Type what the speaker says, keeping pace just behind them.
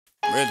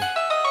Really?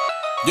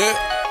 Yeah.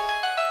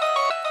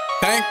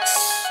 Thanks.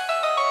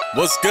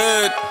 What's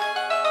good?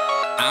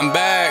 I'm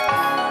back.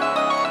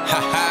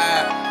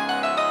 Haha.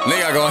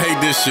 Nigga gon'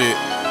 hate this shit.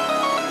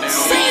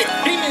 Say it,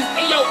 demons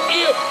in your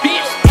ear,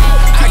 bitch.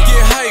 I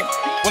get hype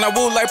when I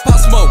woo like Pop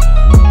Smoke.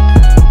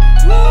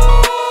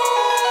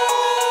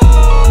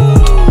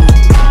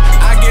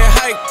 I get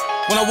hype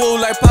when I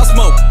woo like Pop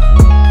Smoke.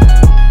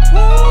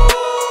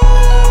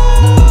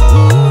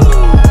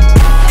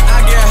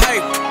 I get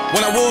hype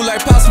when I woo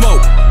like Pop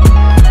Smoke.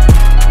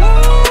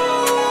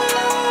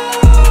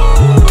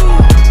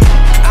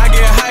 I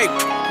get hype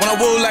when I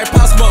woo like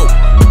Pop Smoke.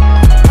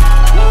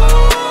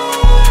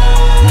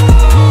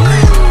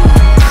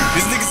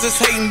 These niggas is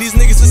hating, these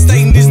niggas is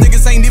stating, these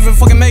niggas ain't even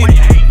fucking made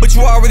it. But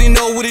you already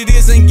know what it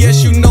is, and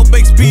yes, you know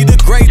Bakes be the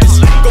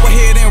greatest. Go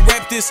ahead and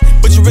rap this,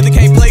 but you really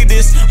can't play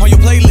this on your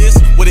playlist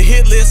with a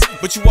hit list.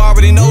 But you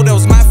already know that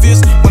was my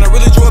fist when I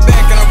really drew it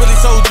back, and I really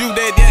told you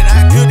that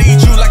I could eat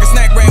you like a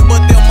snack wrap.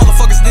 But them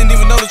motherfuckers didn't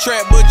even know the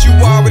trap. But you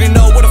already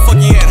know where the fuck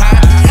you at, huh?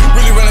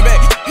 Really running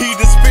back, he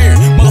disappeared.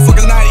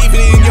 Motherfuckers not even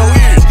in your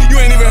ears. You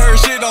ain't even heard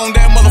shit on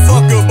that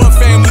motherfucker, but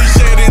family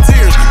shedding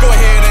tears. Go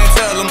ahead and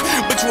tell them,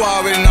 but you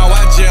already know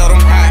I jailed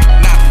them.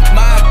 Nah,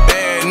 my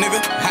bad, nigga.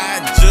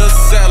 I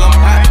just sell them.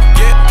 I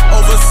get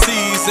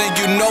overseas, and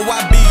you know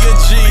I be a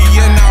G,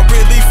 and I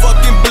really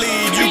fucking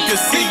bleed. You can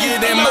see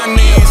it in my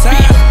knees.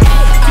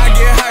 I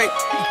get hype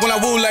when I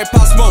woo like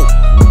Pop Smoke.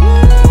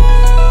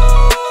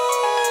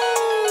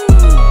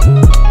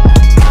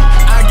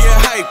 I get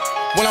hype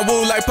when I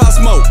woo like Pop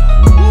Smoke.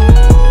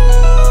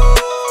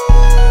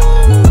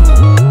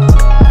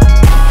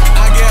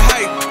 I get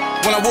hype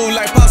when I woo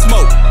like Pop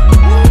Smoke.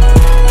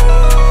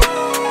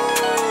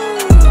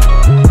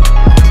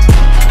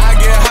 I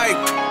get hype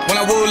when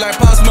I woo like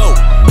Pop Smoke.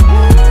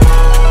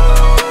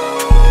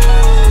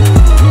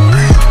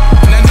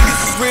 Now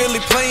niggas is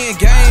really playing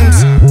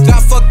games,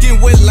 not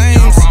fucking with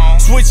lames.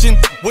 Switching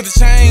with the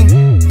chain,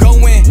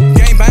 going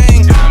gang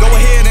bang. Go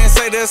ahead and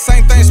say the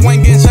same thing,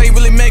 swinging, Jay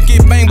really make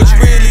it bang. But you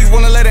really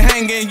wanna let it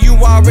hang, and you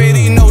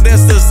already know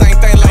that's the same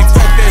thing. Like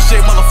fuck that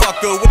shit,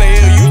 motherfucker, what the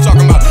hell you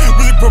talking about?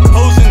 Really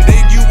proposing,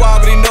 then you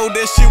already know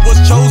that shit was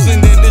chosen,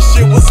 and this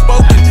shit was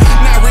spoken.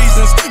 Not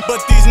reasons,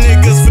 but these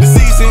niggas for the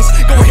seasons.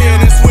 Go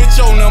ahead and switch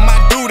on them, I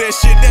do that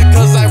shit that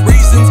cause I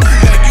reasons.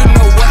 Now you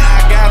know what,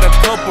 I got a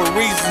couple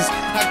reasons.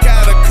 I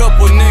got a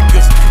couple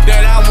niggas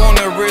that I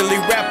wanna really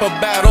rap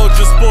about or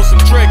just pull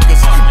some triggers.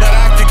 But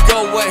I could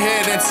go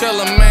ahead and tell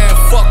them, man,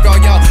 fuck all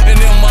y'all, and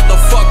them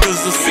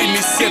motherfuckers will see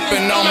me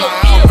sipping on my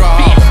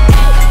alcohol.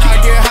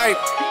 I get hype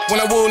when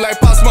I woo like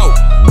Pop Smoke.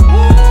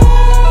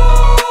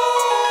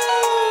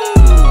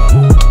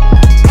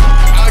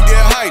 I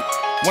get hype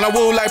when I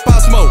woo like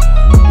Pop Smoke.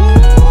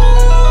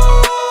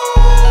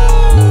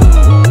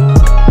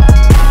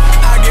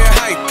 I get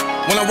hype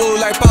when I woo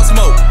like Pop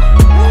Smoke.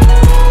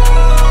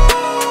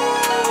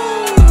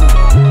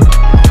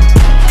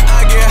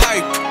 I get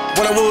hype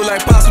when I woo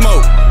like Pop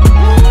Smoke.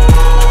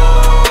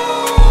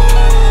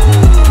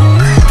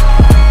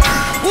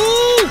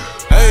 Woo!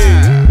 Hey!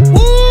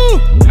 Woo!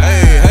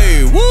 Hey,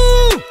 hey,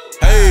 woo!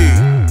 Hey!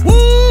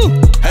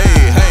 Woo! Hey,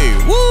 hey,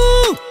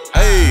 woo!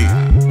 Hey!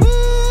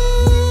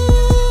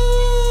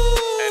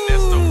 And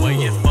that's the way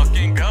it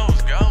fucking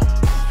goes, go.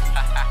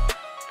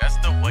 That's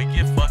the way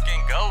it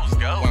fucking goes,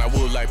 go. When I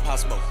woo like Pop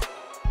Smoke.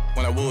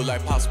 When I woo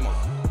like Pop Smoke.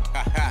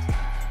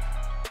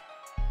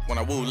 When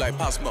I woo like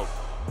Pop Smoke.